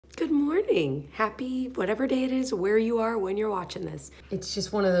Good morning. Happy whatever day it is, where you are when you're watching this. It's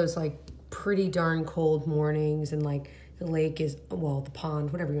just one of those like pretty darn cold mornings, and like the lake is, well, the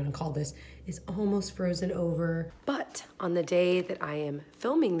pond, whatever you want to call this, is almost frozen over. But on the day that I am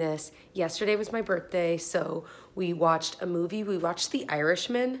filming this, yesterday was my birthday, so we watched a movie. We watched The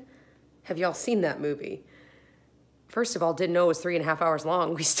Irishman. Have y'all seen that movie? First of all, didn't know it was 3.5 hours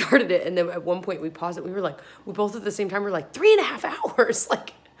long. We started it, and then at one point we paused it. We were like, we both at the same time were like, 3.5 hours?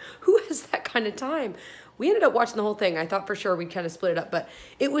 Like, who has that kind of time? We ended up watching the whole thing. I thought for sure we'd kind of split it up, but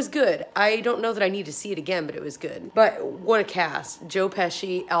it was good. I don't know that I need to see it again, but it was good. But what a cast. Joe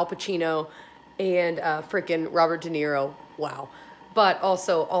Pesci, Al Pacino, and frickin' Robert De Niro. Wow. But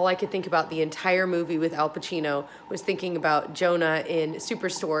also, all I could think about the entire movie with Al Pacino was thinking about Jonah in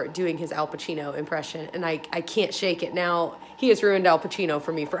Superstore doing his Al Pacino impression, and I can't shake it. Now, he has ruined Al Pacino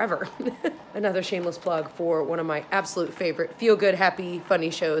for me forever. Another shameless plug for one of my absolute favorite feel-good, happy, funny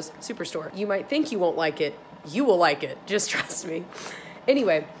shows, Superstore. You might think you won't like it. You will like it. Just trust me.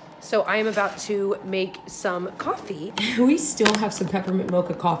 Anyway, so I am about to make some coffee. We still have some peppermint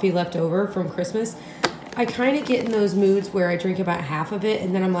mocha coffee left over from Christmas. I kind of get in those moods where I drink about half of it,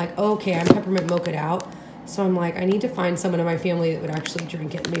 and then I'm like, oh, okay, I'm peppermint mocha'd out. So I'm like, I need to find someone in my family that would actually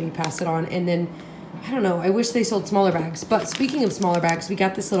drink it and maybe pass it on. And then, I don't know, I wish they sold smaller bags. But speaking of smaller bags, we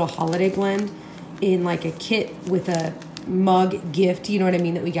got this little holiday blend in like a kit with a mug gift, you know what I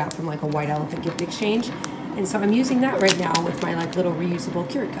mean, that we got from like a White Elephant gift exchange. And so I'm using that right now with my like little reusable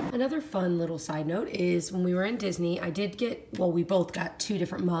Keurig cup. Another fun little side note is when we were in Disney, I did get, well, we both got 2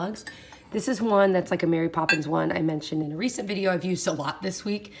 different mugs. This is one that's like a Mary Poppins one I mentioned in a recent video I've used a lot this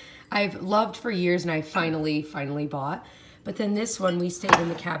week. I've loved for years and I finally bought. But then this one, we stayed in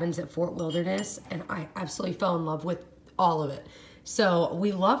the cabins at Fort Wilderness and I absolutely fell in love with all of it. So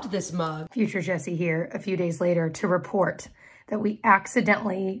we loved this mug. Future Jessie here a few days later to report that we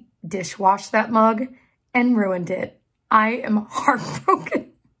accidentally dishwashed that mug and ruined it. I am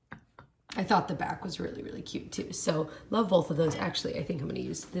heartbroken. I thought the back was really, really cute too. So love both of those. Actually, I think I'm gonna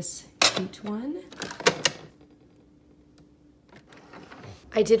use this cute one.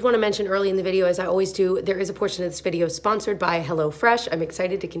 I did want to mention early in the video, as I always do, there is a portion of this video sponsored by HelloFresh. I'm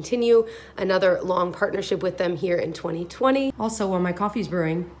excited to continue another long partnership with them here in 2020. Also, while my coffee's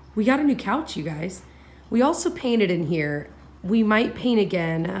brewing, we got a new couch, you guys. We also painted in here. We might paint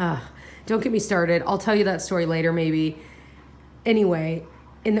again. Don't get me started. I'll tell you that story later, maybe. Anyway,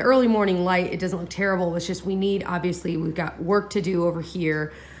 in the early morning light, it doesn't look terrible. It's just obviously, we've got work to do over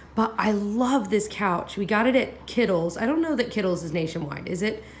here. But I love this couch. We got it at Kittle's. I don't know that Kittle's is nationwide, is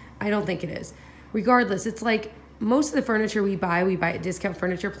it? I don't think it is. Regardless, it's like most of the furniture we buy at discount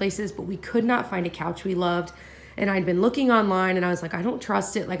furniture places, but we could not find a couch we loved. And I'd been looking online and I was like, I don't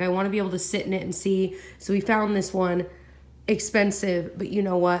trust it. Like, I want to be able to sit in it and see. So we found this one. Expensive, but you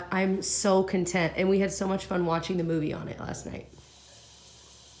know what? I'm so content. And we had so much fun watching the movie on it last night.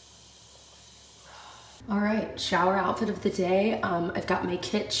 All right, shower outfit of the day. I've got my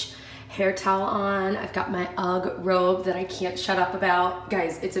Kitsch hair towel on. I've got my UGG robe that I can't shut up about.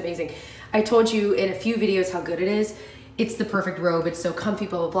 Guys, it's amazing. I told you in a few videos how good it is. It's the perfect robe. It's so comfy,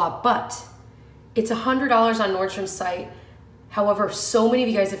 blah, blah, blah. But it's $100 on Nordstrom's site. However, so many of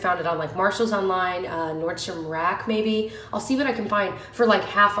you guys have found it on like Marshall's online, Nordstrom Rack maybe. I'll see what I can find for like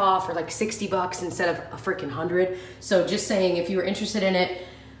half off or like 60 bucks instead of a freaking 100. So just saying, if you were interested in it,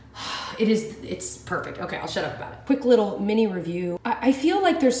 it's perfect. Okay, I'll shut up about it. Quick little mini review. I feel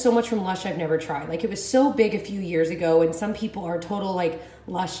like there's so much from Lush I've never tried. Like, it was so big a few years ago and some people are total like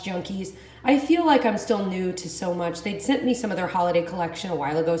Lush junkies. I feel like I'm still new to so much. They'd sent me some of their holiday collection a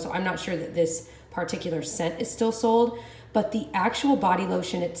while ago, so I'm not sure that this particular scent is still sold. But the actual body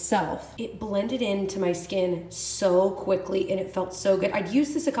lotion itself, it blended into my skin so quickly and it felt so good. I'd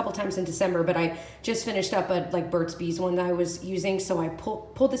used this a couple times in December, but I just finished up a like Burt's Bees one that I was using, so I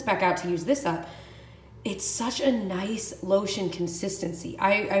pulled this back out to use this up. It's such a nice lotion consistency.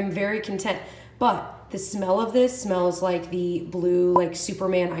 I'm very content, but the smell of this smells like the blue like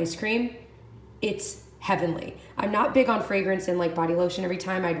Superman ice cream. It's heavenly. I'm not big on fragrance and like body lotion every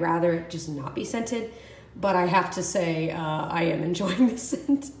time. I'd rather it just not be scented. But I have to say, I am enjoying this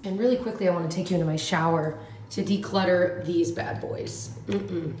scent. And really quickly, I want to take you into my shower to declutter these bad boys.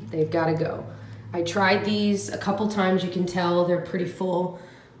 They've got to go. I tried these a couple times. You can tell they're pretty full.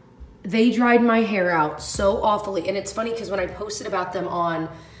 They dried my hair out so awfully. And it's funny because when I posted about them on,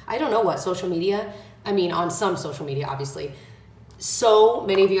 I don't know what social media, I mean, on some social media, obviously, so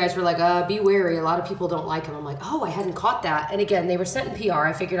many of you guys were like, be wary. A lot of people don't like them. I'm like, oh, I hadn't caught that. And again, they were sent in PR.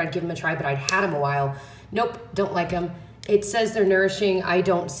 I figured I'd give them a try, but I'd had them a while. Nope, don't like them. It says they're nourishing. I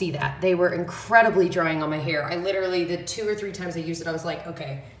don't see that. They were incredibly drying on my hair. I literally, the 2 or 3 times I used it, I was like,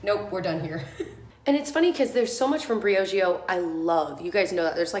 okay, nope, we're done here. And it's funny because there's so much from Briogeo I love. You guys know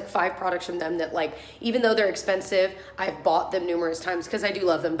that. There's like 5 products from them that, like, even though they're expensive, I've bought them numerous times because I do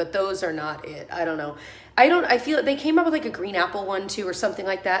love them, but those are not it. I don't know. I feel they came up with like a green apple one too or something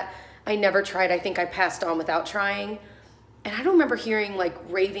like that. I never tried. I think I passed on without trying. And I don't remember hearing like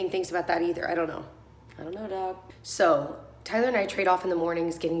raving things about that either. I don't know. I don't know, dog. So Tyler and I trade off in the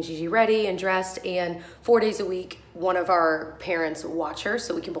mornings getting Gigi ready and dressed, and 4 days a week, one of our parents watch her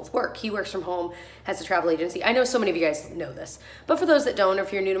so we can both work. He works from home, has a travel agency. I know so many of you guys know this, but for those that don't, or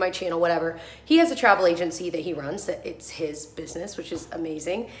if you're new to my channel, whatever, he has a travel agency that he runs, that it's his business, which is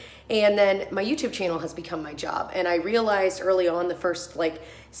amazing. And then my YouTube channel has become my job. And I realized early on, the first like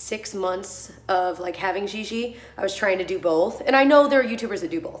 6 months of like having Gigi, I was trying to do both. And I know there are YouTubers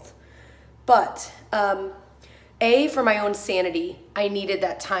that do both, but, for my own sanity, I needed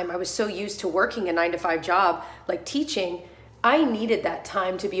that time. I was so used to working a 9-to-5 job, like teaching. I needed that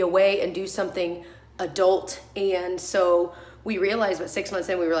time to be away and do something adult. And so we realized about 6 months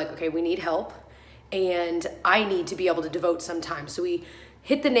in, we were like, okay, we need help and I need to be able to devote some time. So we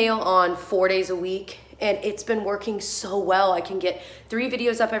hit the nail on 4 days a week, and it's been working so well. I can get 3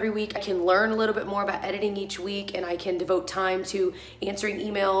 videos up every week. I can learn a little bit more about editing each week, and I can devote time to answering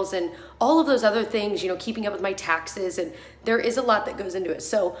emails and all of those other things, you know, keeping up with my taxes, and there is a lot that goes into it.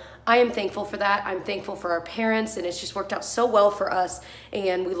 So I am thankful for that. I'm thankful for our parents, and it's just worked out so well for us,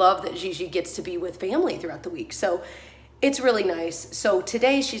 and we love that Gigi gets to be with family throughout the week. So it's really nice. So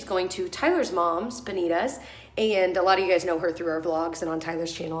today she's going to Tyler's mom's, Benita's, and a lot of you guys know her through our vlogs and on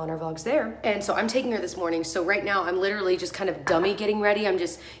Tyler's channel on our vlogs there. And so I'm taking her this morning. So right now I'm literally just kind of dummy getting ready. I'm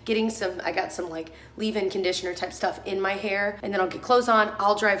just getting I got some like leave-in conditioner type stuff in my hair, and then I'll get clothes on.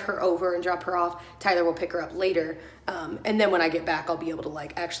 I'll drive her over and drop her off. Tyler will pick her up later. And then when I get back, I'll be able to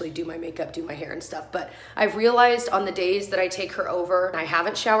like actually do my makeup, do my hair and stuff. But I've realized on the days that I take her over and I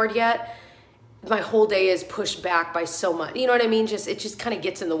haven't showered yet, my whole day is pushed back by so much. You know what I mean? It just kind of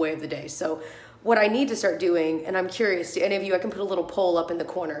gets in the way of the day. So what I need to start doing, and I'm curious to any of you, I can put a little poll up in the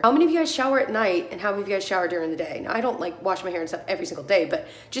corner. How many of you guys shower at night, and how many of you guys shower during the day? Now, I don't like wash my hair and stuff every single day, but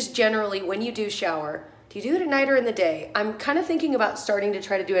just generally when you do shower, do you do it at night or in the day? I'm kind of thinking about starting to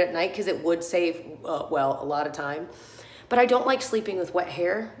try to do it at night because it would save, well, a lot of time. But I don't like sleeping with wet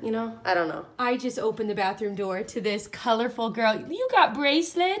hair, you know? I don't know. I just opened the bathroom door to this colorful girl. You got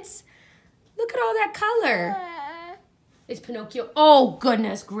bracelets? Look at all that color. It's Pinocchio. Oh,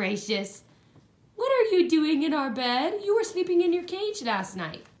 goodness gracious. What are you doing in our bed? You were sleeping in your cage last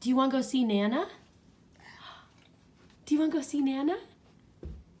night. Do you want to go see Nana? Do you want to go see Nana?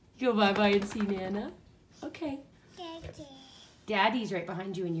 Go bye-bye and see Nana. Okay. Daddy. Daddy's right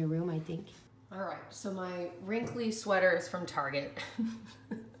behind you in your room, I think. All right, so my wrinkly sweater is from Target.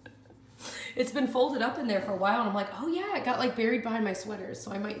 It's been folded up in there for a while, and I'm like, oh yeah, it got like buried behind my sweaters,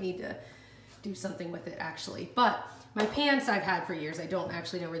 so I might need to do something with it actually. But my pants I've had for years. I don't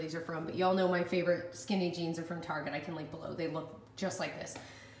actually know where these are from, but y'all know my favorite skinny jeans are from Target. I can link below. They look just like this.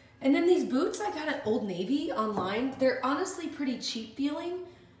 And then these boots I got at Old Navy online. They're honestly pretty cheap feeling,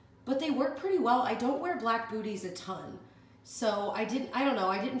 but they work pretty well. I don't wear black booties a ton. So I don't know,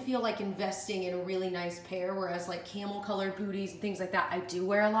 I didn't feel like investing in a really nice pair, whereas like camel colored booties and things like that, I do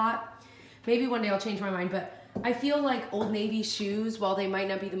wear a lot. Maybe one day I'll change my mind, but I feel like Old Navy shoes, while they might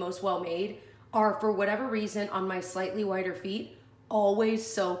not be the most well-made, are, for whatever reason, on my slightly wider feet, always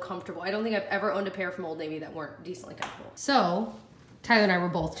so comfortable. I don't think I've ever owned a pair from Old Navy that weren't decently comfortable. So, Tyler and I were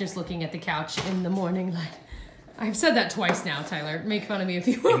both just looking at the couch in the morning light. I've said that twice now, Tyler. Make fun of me if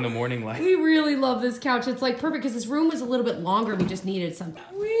you want. In the morning light. We really love this couch. It's like perfect because this room was a little bit longer. We just needed some.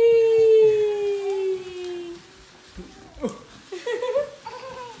 Whee!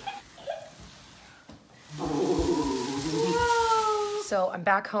 So I'm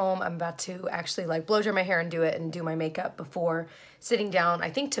back home. I'm about to actually like blow dry my hair and do my makeup before sitting down, I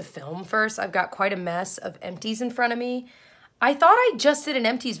think, to film first. I've got quite a mess of empties in front of me. I thought I just did an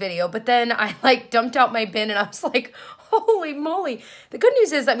empties video, but then I like dumped out my bin and I was like, holy moly. The good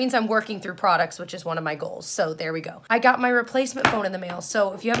news is that means I'm working through products, which is one of my goals. So there we go. I got my replacement phone in the mail.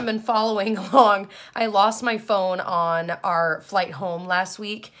 So if you haven't been following along, I lost my phone on our flight home last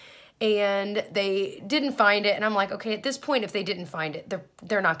week, and they didn't find it. And I'm like, okay, at this point, if they didn't find it,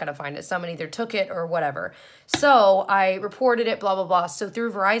 they're not gonna find it. Someone either took it or whatever. So I reported it, blah, blah, blah. So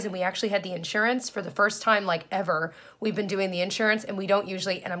through Verizon, we actually had the insurance for the first time like ever. We've been doing the insurance, and we don't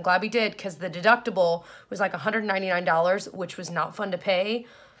usually, and I'm glad we did, because the deductible was like $199, which was not fun to pay,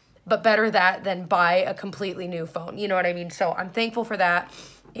 but better that than buy a completely new phone. You know what I mean? So I'm thankful for that.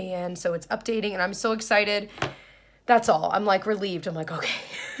 And so it's updating, and I'm so excited That's all. I'm like relieved. I'm like, okay.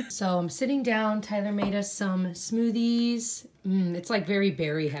 So I'm sitting down. Tyler made us some smoothies. It's like very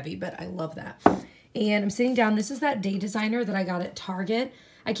berry heavy, but I love that. And I'm sitting down. This is that day designer that I got at Target.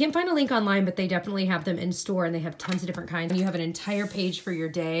 I can't find a link online, but they definitely have them in store, and they have tons of different kinds. And you have an entire page for your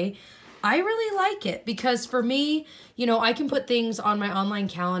day. I really like it because for me, you know, I can put things on my online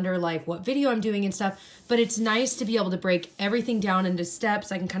calendar like what video I'm doing and stuff, but it's nice to be able to break everything down into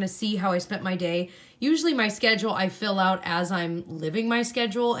steps. I can kind of see how I spent my day. Usually my schedule I fill out as I'm living my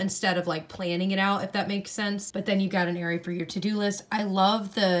schedule instead of like planning it out, if that makes sense. But then you got an area for your to-do list. I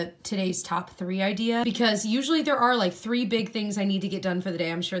love the today's top 3 idea because usually there are like 3 big things I need to get done for the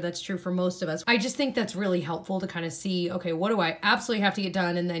day. I'm sure that's true for most of us. I just think that's really helpful to kind of see, okay, what do I absolutely have to get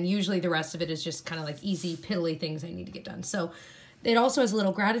done? And then usually the rest of it is just kind of like easy, piddly things I need to get done. So it also has a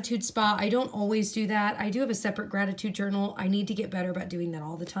little gratitude spot. I don't always do that. I do have a separate gratitude journal. I need to get better about doing that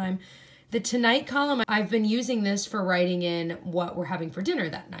all the time. The tonight column, I've been using this for writing in what we're having for dinner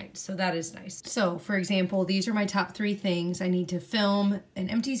that night. So that is nice. So for example, these are my top 3 things. I need to film an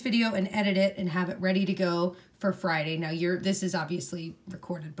empties video and edit it and have it ready to go for Friday. Now this is obviously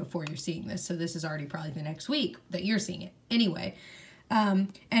recorded before you're seeing this. So this is already probably the next week that you're seeing it. Anyway,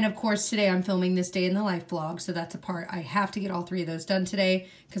 and of course today I'm filming this day in the life vlog. So that's a part, I have to get all 3 of those done today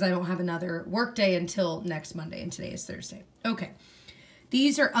because I don't have another work day until next Monday, and today is Thursday. Okay.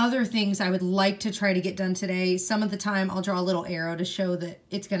 These are other things I would like to try to get done today. Some of the time I'll draw a little arrow to show that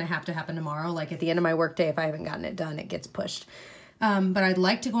it's gonna have to happen tomorrow. Like at the end of my workday, if I haven't gotten it done, it gets pushed. But I'd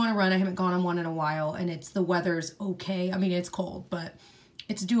like to go on a run. I haven't gone on one in a while, and the weather's okay. I mean, it's cold, but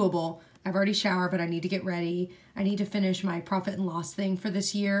it's doable. I've already showered, but I need to get ready. I need to finish my profit and loss thing for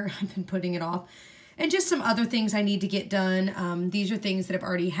this year. I've been putting it off. And just some other things I need to get done. These are things that have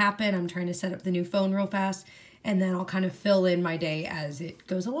already happened. I'm trying to set up the new phone real fast, and then I'll kind of fill in my day as it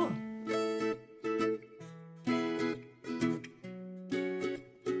goes along.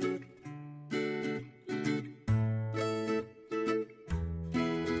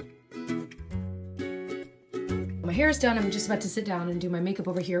 My hair is done. I'm just about to sit down and do my makeup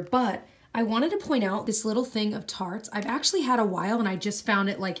over here, but I wanted to point out this little thing of tarts. I've actually had a while, and I just found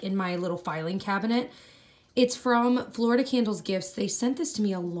it like in my little filing cabinet. It's from Florida Candles Gifts. They sent this to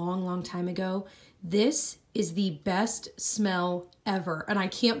me a long, long time ago. This is the best smell ever, and I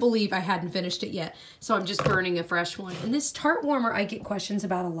can't believe I hadn't finished it yet, so I'm just burning a fresh one. And this tart warmer I get questions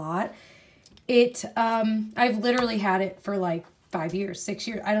about a lot. I've literally had it for like 5 years, 6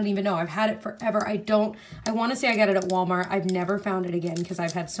 years. I don't even know. I've had it forever. I want to say I got it at Walmart. I've never found it again because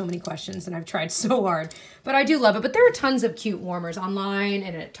I've had so many questions and I've tried so hard. But I do love it. But there are tons of cute warmers online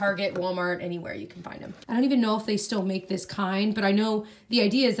and at Target, Walmart, anywhere you can find them. I don't even know if they still make this kind, but I know the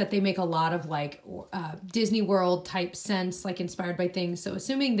idea is that they make a lot of like Disney World type scents, like inspired by things. So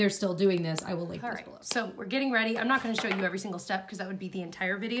assuming they're still doing this, I will link this below. So we're getting ready. I'm not going to show you every single step because that would be the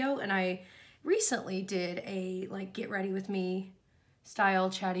entire video. And I recently did a like get ready with me style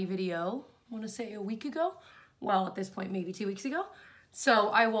chatty video, I want to say a week ago. Well, at this point, maybe 2 weeks ago. So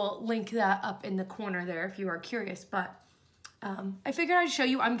I will link that up in the corner there if you are curious. But I figured I'd show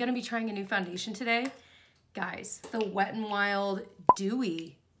you, I'm going to be trying a new foundation today. Guys, the Wet n Wild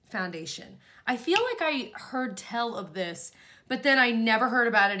DEWY foundation. I feel like I heard tell of this, but then I never heard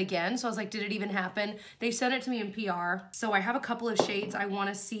about it again. So I was like, did it even happen? They sent it to me in PR. So I have a couple of shades. I want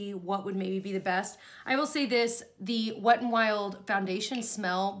to see what would maybe be the best. I will say this, the Wet n Wild foundation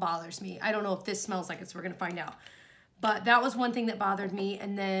smell bothers me. I don't know if this smells like it, so we're going to find out. But that was one thing that bothered me.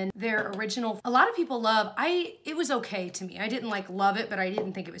 And then their original, a lot of people love, it was okay to me. I didn't like love it, but I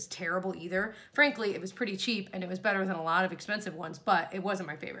didn't think it was terrible either. Frankly, it was pretty cheap and it was better than a lot of expensive ones, but it wasn't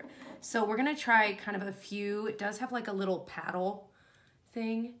my favorite. So we're gonna try kind of a few. It does have like a little paddle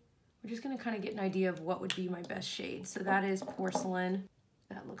thing. We're just gonna kind of get an idea of what would be my best shade. So that is Porcelain.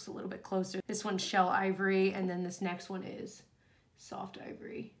 That looks a little bit closer. This one's Shell Ivory, and then this next one is Soft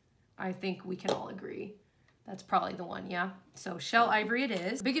Ivory. I think we can all agree that's probably the one, yeah? So Shell Ivory it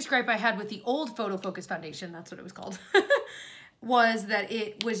is. The biggest gripe I had with the old Photo Focus foundation, that's what it was called, was that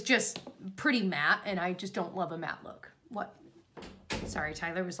it was just pretty matte, and I just don't love a matte look. What? Sorry,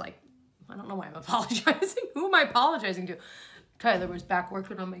 Tyler was like, I don't know why I'm apologizing. Who am I apologizing to? Tyler was back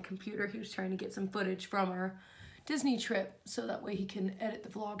working on my computer. He was trying to get some footage from our Disney trip so that way he can edit the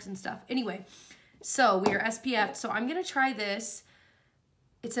vlogs and stuff. Anyway, so we are SPF. So I'm gonna try this.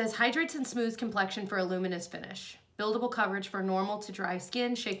 It says hydrates and smooths complexion for a luminous finish. Buildable coverage for normal to dry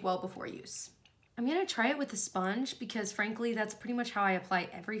skin. Shake well before use. I'm gonna try it with a sponge because frankly, that's pretty much how I apply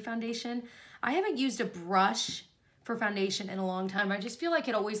every foundation. I haven't used a brush for foundation in a long time. I just feel like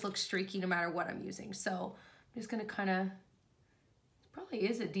it always looks streaky no matter what I'm using. So I'm just gonna kind of Probably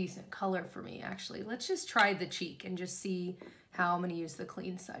is a decent color for me, actually. Let's just try the cheek and just see how I'm gonna use the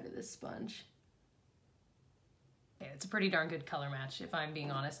clean side of this sponge. Yeah, it's a pretty darn good color match, if I'm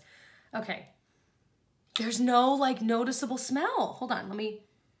being honest. Okay. There's no like noticeable smell. Hold on,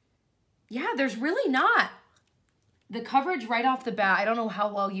 yeah, there's really not. The coverage right off the bat, I don't know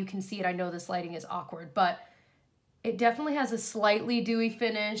how well you can see it. I know this lighting is awkward, but it definitely has a slightly dewy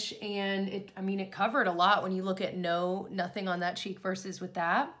finish, and it covered a lot when you look at nothing on that cheek versus with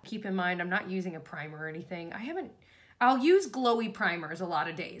that. Keep in mind, I'm not using a primer or anything. I'll use glowy primers a lot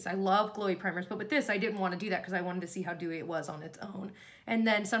of days. I love glowy primers, but with this, I didn't want to do that because I wanted to see how dewy it was on its own. And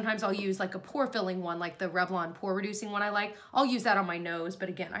then sometimes I'll use like a pore filling one, like the Revlon pore reducing one I like. I'll use that on my nose, but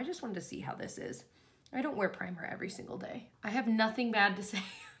again, I just wanted to see how this is. I don't wear primer every single day. I have nothing bad to say.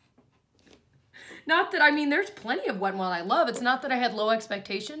 Not that, there's plenty of Wet n Wild I love. It's not that I had low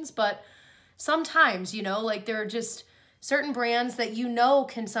expectations, but sometimes, like there are just certain brands that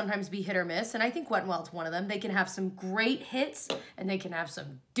can sometimes be hit or miss, and I think Wet n Wild's one of them. They can have some great hits, and they can have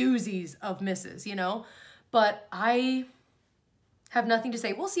some doozies of misses, But I have nothing to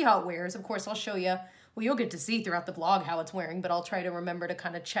say. We'll see how it wears. Of course, I'll show you. Well, you'll get to see throughout the vlog how it's wearing, but I'll try to remember to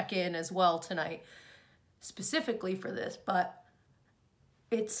kind of check in as well tonight, specifically for this. But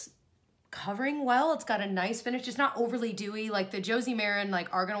it's covering well. It's got a nice finish. It's not overly dewy like the Josie Maran like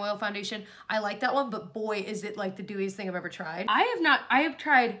Argan Oil foundation. I like that one, but boy, is it like the dewiest thing I've ever tried. I have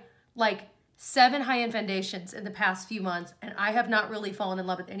tried like 7 high-end foundations in the past few months, and I have not really fallen in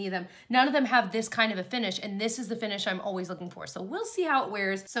love with any of them. None of them have this kind of a finish, and this is the finish I'm always looking for. So we'll see how it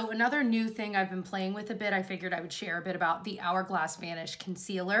wears. So another new thing I've been playing with a bit, I figured I would share a bit about the Hourglass Vanish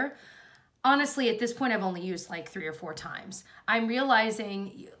Concealer. Honestly, at this point, I've only used like 3 or 4 times. I'm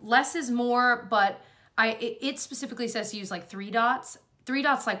realizing less is more, but it specifically says to use like 3 dots. 3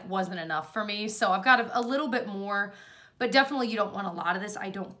 dots like wasn't enough for me, so I've got a little bit more, but definitely you don't want a lot of this,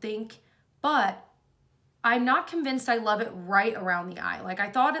 I don't think. But I'm not convinced I love it right around the eye. Like I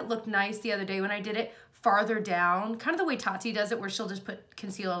thought it looked nice the other day when I did it farther down, kind of the way Tati does it, where she'll just put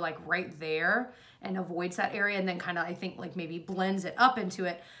concealer like right there and avoids that area, and then kind of, I think, like maybe blends it up into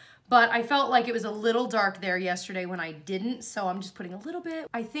it. But I felt like it was a little dark there yesterday when I didn't, so I'm just putting a little bit.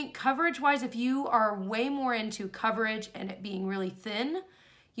 I think coverage-wise, if you are way more into coverage and it being really thin,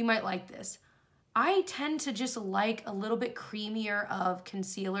 you might like this. I tend to just like a little bit creamier of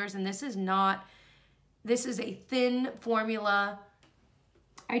concealers, and this is not, this is a thin formula.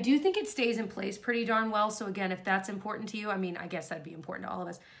 I do think it stays in place pretty darn well, so again, if that's important to you, I guess that'd be important to all of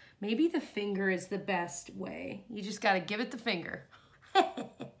us. Maybe the finger is the best way. You just gotta give it the finger.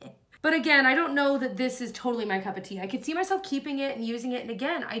 But again, I don't know that this is totally my cup of tea. I could see myself keeping it and using it. And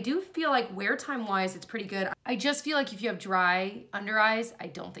again, I do feel like wear time wise, it's pretty good. I just feel like if you have dry under eyes, I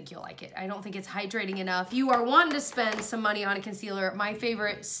don't think you'll like it. I don't think it's hydrating enough. If you are wanting to spend some money on a concealer, my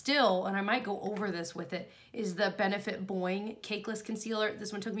favorite still, and I might go over this with it, is the Benefit Boing Cakeless Concealer.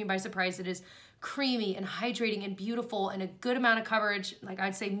 This one took me by surprise. It is creamy and hydrating and beautiful and a good amount of coverage, like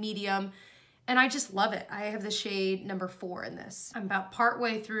I'd say medium. And I just love it. I have the shade number 4 in this. I'm about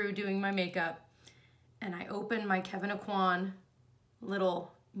partway through doing my makeup, and I open my Kevyn Aucoin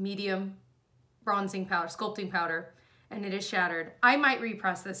little medium bronzing powder, sculpting powder, and it is shattered. I might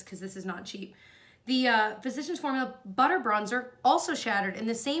repress this because this is not cheap. The Physicians Formula Butter Bronzer also shattered in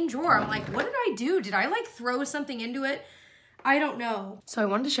the same drawer. I'm like, what did I do? Did I like throw something into it? I don't know. So I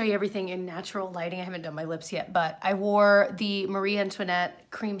wanted to show you everything in natural lighting. I haven't done my lips yet, but I wore the Marie Antoinette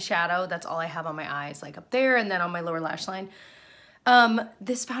cream shadow. That's all I have on my eyes, like up there and then on my lower lash line.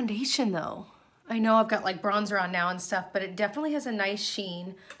 This foundation though, I know I've got like bronzer on now and stuff, but it definitely has a nice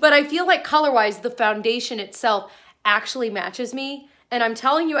sheen. But I feel like color-wise, the foundation itself actually matches me. And I'm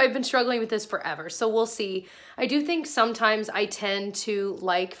telling you, I've been struggling with this forever, so we'll see. I do think sometimes I tend to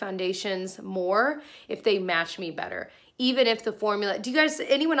like foundations more if they match me better. Even if the formula, do you guys,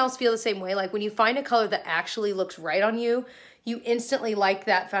 anyone else feel the same way? Like when you find a color that actually looks right on you, you instantly like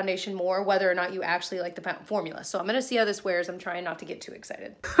that foundation more, whether or not you actually like the formula. So I'm gonna see how this wears. I'm trying not to get too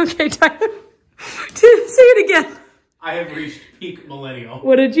excited. Okay, Tyler, say it again. I have reached peak millennial.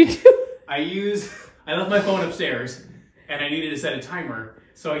 What did you do? I left my phone upstairs and I needed to set a timer.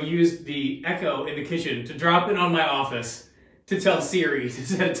 So I used the Echo in the kitchen to drop in on my office to tell Siri to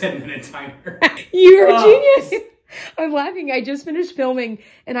set a 10-minute timer. You're a genius. I'm laughing. I just finished filming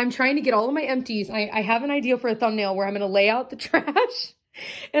and I'm trying to get all of my empties. I have an idea for a thumbnail where I'm going to lay out the trash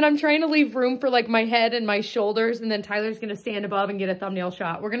and I'm trying to leave room for like my head and my shoulders, and then Tyler's going to stand above and get a thumbnail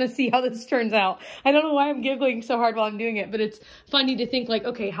shot. We're going to see how this turns out. I don't know why I'm giggling so hard while I'm doing it, but it's funny to think like,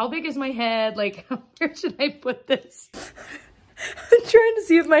 okay, how big is my head? Like, where should I put this? I'm trying to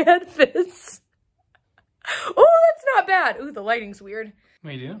see if my head fits. Oh, that's not bad. Ooh, the lighting's weird.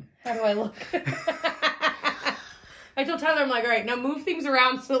 What are you doing? How do I look? I told Tyler, I'm like, all right, now move things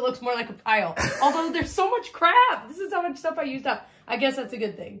around so it looks more like a pile. Although there's so much crap. This is how much stuff I used up. I guess that's a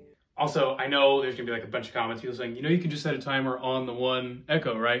good thing. Also, I know there's gonna be like a bunch of comments, people saying, you know, you can just set a timer on the one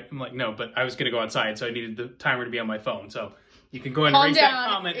Echo, right? I'm like, no, but I was gonna go outside, so I needed the timer to be on my phone. So you can go ahead and erase that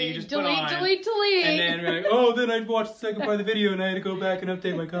comment that you just put on. Delete. And then we're like, oh, then I'd watch the second part of the video and I had to go back and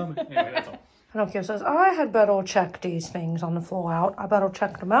update my comment. Anyway, that's all. Pinocchio says, I had better check these things on the floor out. I better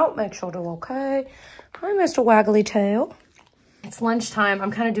check them out, make sure they're okay. Hi, Mr. Waggly Tail. It's lunchtime.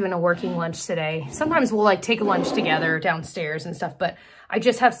 I'm kind of doing a working lunch today. Sometimes we'll like take a lunch together downstairs and stuff, but I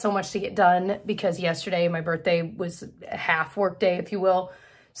just have so much to get done because yesterday my birthday was a half work day, if you will.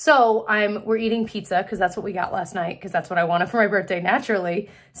 So we're eating pizza because that's what we got last night because that's what I wanted for my birthday naturally.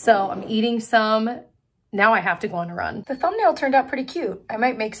 So I'm eating some. Now I have to go on a run. The thumbnail turned out pretty cute. I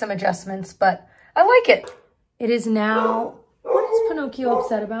might make some adjustments, but I like it. It is now, what is Pinocchio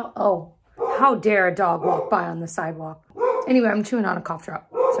upset about? Oh, how dare a dog walk by on the sidewalk? Anyway, I'm chewing on a cough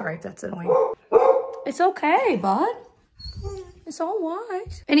drop. Sorry if that's annoying. It's okay, bud. It's all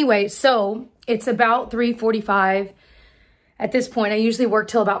right. Anyway, so it's about 3:45. At this point, I usually work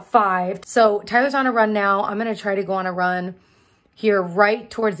till about 5. So Tyler's on a run now. I'm gonna try to go on a run here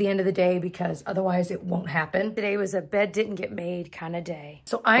right towards the end of the day because otherwise it won't happen. Today was a bed didn't get made kind of day.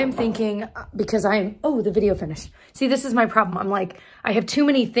 So I am thinking, because oh, the video finished. See, this is my problem. I'm like, I have too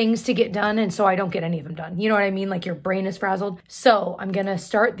many things to get done and so I don't get any of them done. You know what I mean? Like your brain is frazzled. So I'm gonna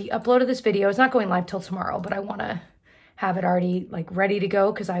start the upload of this video. It's not going live till tomorrow, but I wanna have it already like ready to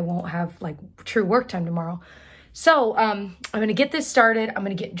go because I won't have like true work time tomorrow. So I'm gonna get this started. I'm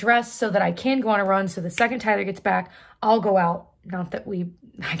gonna get dressed so that I can go on a run. So the second Tyler gets back, I'll go out. Not that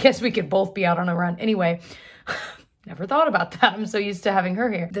I guess we could both be out on a run. Anyway, never thought about that. I'm so used to having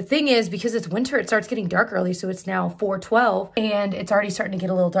her here. The thing is, because it's winter, it starts getting dark early. So it's now 4:12 and it's already starting to get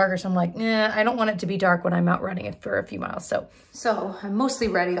a little darker. So I'm like, I don't want it to be dark when I'm out running it for a few miles. So I'm mostly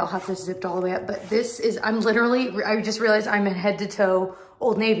ready. I'll have this zipped all the way up, but this is, I just realized I'm in head to toe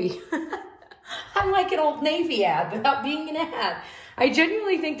Old Navy. I'm like an Old Navy ad without being an ad. I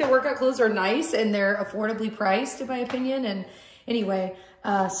genuinely think the workout clothes are nice and they're affordably priced in my opinion. And anyway,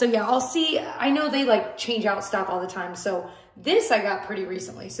 so yeah, I'll see. I know they like change out stock all the time. So this I got pretty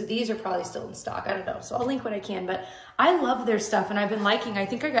recently. So these are probably still in stock. I don't know. So I'll link what I can, but I love their stuff and I've been liking, I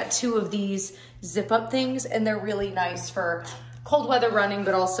think I got 2 of these zip up things and they're really nice for cold weather running,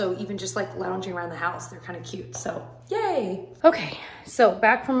 but also even just like lounging around the house. They're kind of cute. So yay. Okay. So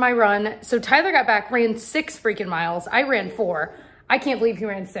back from my run. So Tyler got back, ran 6 freaking miles. I ran 4. I can't believe he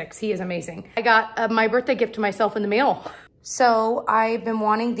ran 6. He is amazing. I got my birthday gift to myself in the mail. So I've been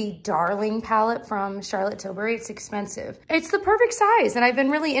wanting the Darling palette from Charlotte Tilbury. It's expensive. It's the perfect size. And I've been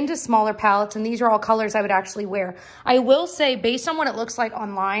really into smaller palettes and these are all colors I would actually wear. I will say based on what it looks like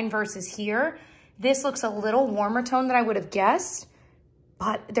online versus here, this looks a little warmer tone than I would have guessed,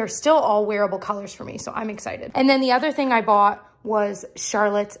 but they're still all wearable colors for me. So I'm excited. And then the other thing I bought was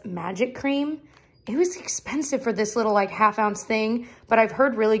Charlotte's Magic Cream. It was expensive for this little like half-ounce thing, but I've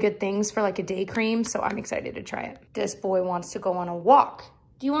heard really good things for like a day cream, so I'm excited to try it. This boy wants to go on a walk.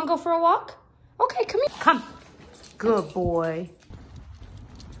 Do you want to go for a walk? Okay, come here. Come. Good boy.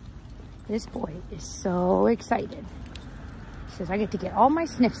 This boy is so excited. He says, I get to get all my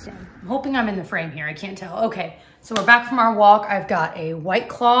sniffs in. I'm hoping I'm in the frame here. I can't tell. Okay, so we're back from our walk. I've got a White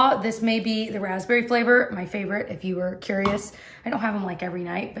Claw. This may be the raspberry flavor, my favorite, if you were curious. I don't have them like every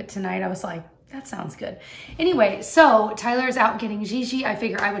night, but tonight I was like, that sounds good. Anyway, so Tyler's out getting Gigi. I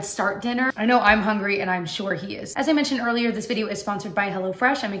figure I would start dinner. I know I'm hungry and I'm sure he is. As I mentioned earlier, this video is sponsored by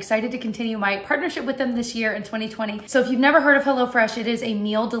HelloFresh. I'm excited to continue my partnership with them this year in 2020. So if you've never heard of HelloFresh, it is a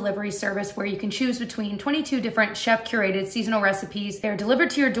meal delivery service where you can choose between 22 different chef curated seasonal recipes. They're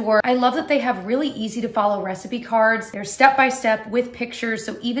delivered to your door. I love that they have really easy to follow recipe cards. They're step-by-step with pictures.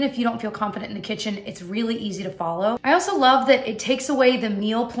 So even if you don't feel confident in the kitchen, it's really easy to follow. I also love that it takes away the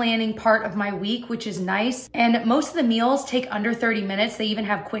meal planning part of my week, which is nice. And most of the meals take under 30 minutes. They even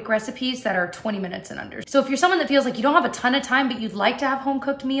have quick recipes that are 20 minutes and under. So if you're someone that feels like you don't have a ton of time, but you'd like to have home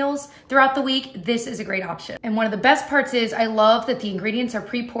cooked meals throughout the week, this is a great option. And one of the best parts is I love that the ingredients are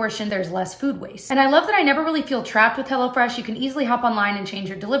pre-portioned. There's less food waste. And I love that I never really feel trapped with HelloFresh. You can easily hop online and change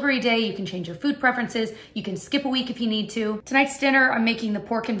your delivery day. You can change your food preferences. You can skip a week if you need to. Tonight's dinner, I'm making the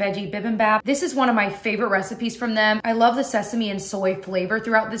pork and veggie bibimbap. This is one of my favorite recipes from them. I love the sesame and soy flavor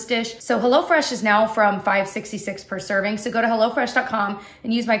throughout this dish. So HelloFresh HelloFresh is now from $5.66 per serving. So go to HelloFresh.com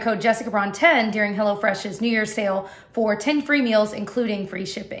and use my code JessicaBraun10 during HelloFresh's New Year's sale for 10 free meals, including free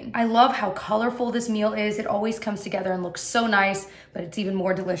shipping. I love how colorful this meal is. It always comes together and looks so nice, but it's even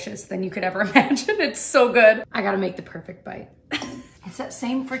more delicious than you could ever imagine. It's so good. I gotta make the perfect bite. It's that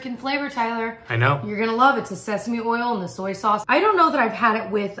same freaking flavor, Tyler. I know. You're gonna love it. It's the sesame oil and the soy sauce. I don't know that I've had it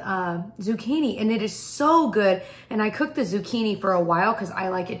with zucchini, and it is so good. And I cooked the zucchini for a while because I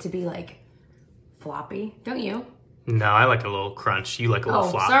like it to be like floppy. Don't you? No, I like a little crunch. You like a little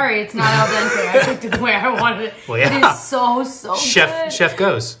flop. Sorry, it's not al dente. I cooked it the way I wanted it. Well, yeah. It is so good. Chef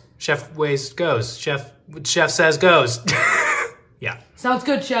goes. Chef ways goes. Chef says goes. Yeah. Sounds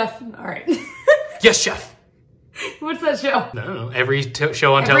good, chef. All right. Yes, chef. What's that show? No. Every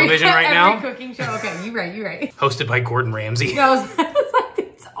show on television right now. Every cooking show. Okay, you're right. Hosted by Gordon Ramsay. I was like,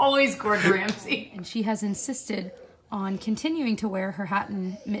 it's always Gordon Ramsay. And she has insisted on continuing to wear her hat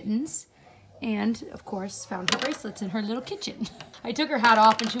and mittens. And, of course, found her bracelets in her little kitchen. I took her hat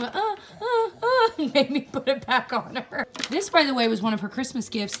off and she went, and made me put it back on her. This, by the way, was one of her Christmas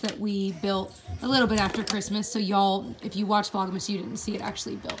gifts that we built a little bit after Christmas. So y'all, if you watch Vlogmas, you didn't see it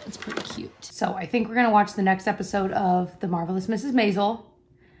actually built. It's pretty cute. So I think we're gonna watch the next episode of The Marvelous Mrs. Maisel.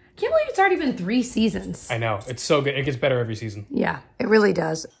 Can't believe it's already been 3 seasons. I know. It's so good. It gets better every season. Yeah, it really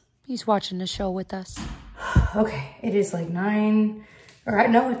does. He's watching the show with us. Okay, it is like 9, or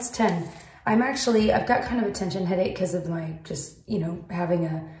no, it's 10. I've got kind of a tension headache because of my having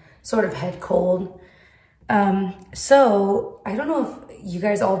a sort of head cold. So I don't know if you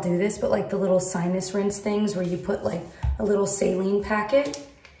guys all do this, but like the little sinus rinse things where you put like a little saline packet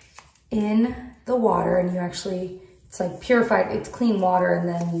in the water and it's like purified, it's clean water, and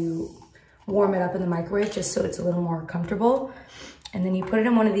then you warm it up in the microwave just so it's a little more comfortable. And then you put it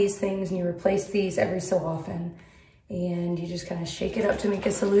in one of these things and you replace these every so often. And you just kind of shake it up to make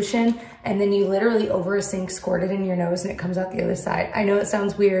a solution. And then you literally over a sink squirt it in your nose and it comes out the other side. I know it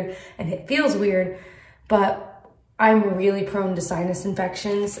sounds weird and it feels weird, but I'm really prone to sinus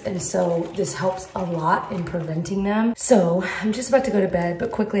infections. And so this helps a lot in preventing them. So I'm just about to go to bed,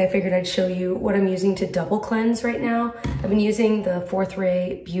 but quickly I figured I'd show you what I'm using to double cleanse right now. I've been using the 4th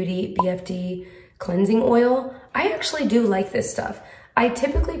Ray Beauty BFD cleansing oil. I actually do like this stuff. I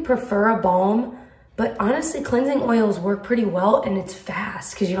typically prefer a balm, but honestly, cleansing oils work pretty well, and it's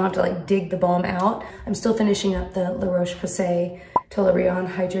fast because you don't have to like dig the balm out. I'm still finishing up the La Roche-Posay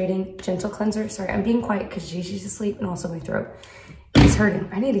Tolerion Hydrating Gentle Cleanser. Sorry, I'm being quiet because Gigi's asleep and also my throat is hurting.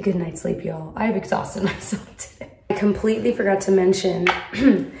 I need a good night's sleep, y'all. I've exhausted myself today. I completely forgot to mention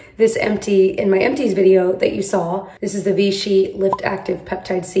this in my empties video that you saw. This is the Vichy Lift Active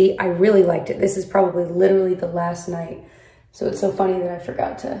Peptide C. I really liked it. This is probably literally the last night. So it's so funny that I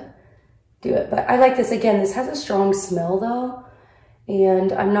forgot to do it, but I like this. Again, this has a strong smell though,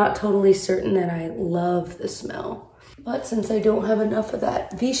 and I'm not totally certain that I love the smell. But since I don't have enough of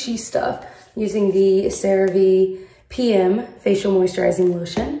that Vichy stuff, I'm using the CeraVe PM Facial Moisturizing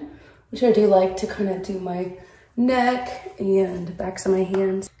Lotion, which I do like to kind of do my neck and backs of my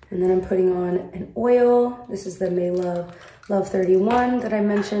hands. And then I'm putting on an oil. This is the May Love 31 that I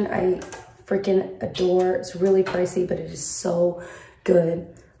mentioned. I freaking adore. It's really pricey, but it is so good.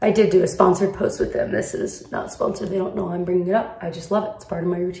 I did do a sponsored post with them. This is not sponsored. They don't know I'm bringing it up. I just love it. It's part of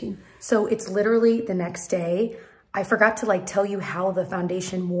my routine. So it's literally the next day. I forgot to like tell you how the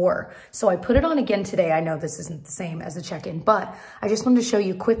foundation wore. So I put it on again today. I know this isn't the same as a check-in, but I just wanted to show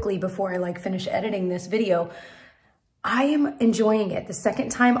you quickly before I like finish editing this video. I am enjoying it. The second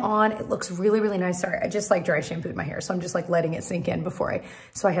time on, it looks really, really nice. Sorry, I just like dry shampooed my hair. So I'm just like letting it sink in before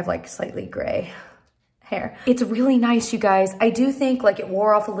so I have like slightly gray hair. It's really nice, you guys. I do think like it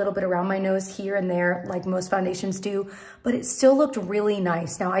wore off a little bit around my nose here and there, like most foundations do, but it still looked really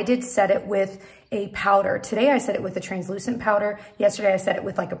nice. Now I did set it with a powder. Today I set it with a translucent powder. Yesterday I set it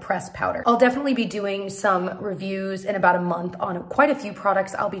with like a pressed powder. I'll definitely be doing some reviews in about a month on quite a few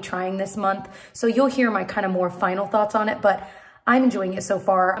products I'll be trying this month. So you'll hear my kind of more final thoughts on it, but I'm enjoying it so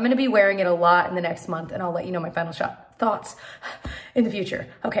far. I'm gonna be wearing it a lot in the next month and I'll let you know my final thoughts in the future.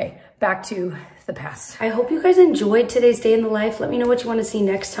 Okay, back to the past. I hope you guys enjoyed today's day in the life. Let me know what you want to see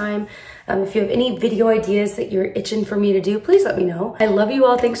next time. If you have any video ideas that you're itching for me to do, please let me know. I love you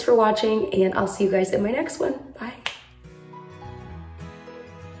all. Thanks for watching, and I'll see you guys in my next one.